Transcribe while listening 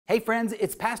Hey friends,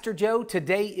 it's Pastor Joe.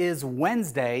 Today is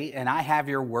Wednesday, and I have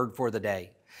your word for the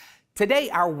day. Today,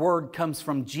 our word comes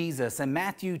from Jesus in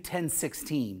Matthew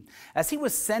 10:16. As he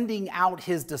was sending out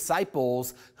his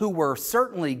disciples, who were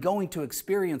certainly going to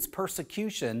experience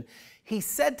persecution, he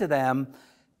said to them,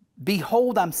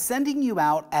 "Behold, I'm sending you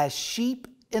out as sheep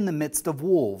in the midst of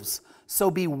wolves.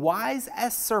 So be wise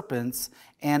as serpents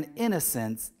and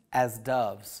innocent as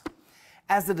doves."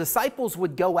 As the disciples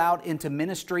would go out into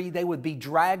ministry, they would be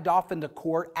dragged off into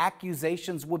court.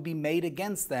 Accusations would be made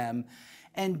against them.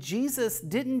 And Jesus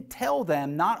didn't tell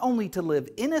them not only to live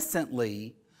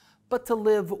innocently, but to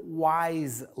live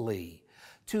wisely,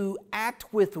 to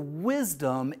act with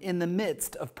wisdom in the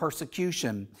midst of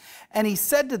persecution. And he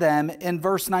said to them in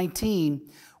verse 19,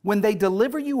 "When they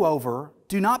deliver you over,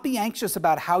 do not be anxious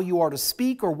about how you are to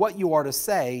speak or what you are to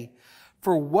say,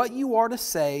 for what you are to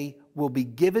say will be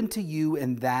given to you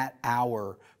in that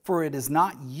hour. For it is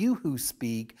not you who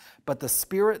speak, but the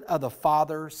Spirit of the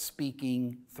Father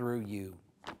speaking through you."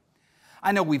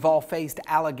 I know we've all faced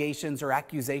allegations or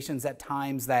accusations at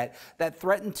times that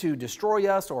threaten to destroy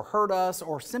us or hurt us,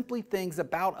 or simply things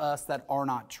about us that are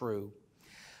not true.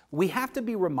 We have to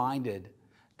be reminded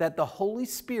that the Holy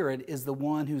Spirit is the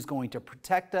one who's going to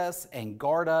protect us and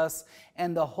guard us,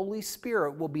 and the Holy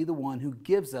Spirit will be the one who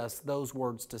gives us those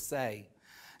words to say.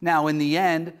 Now, in the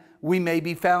end, we may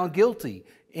be found guilty.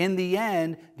 In the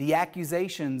end, the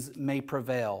accusations may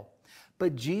prevail.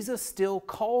 But Jesus still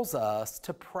calls us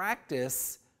to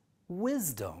practice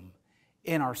wisdom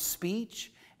in our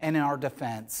speech and in our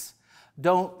defense.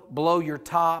 Don't blow your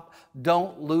top.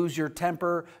 Don't lose your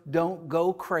temper. Don't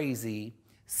go crazy.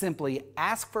 Simply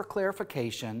ask for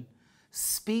clarification,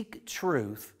 speak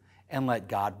truth, and let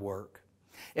God work.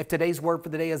 If today's word for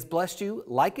the day has blessed you,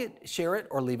 like it, share it,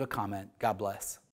 or leave a comment. God bless.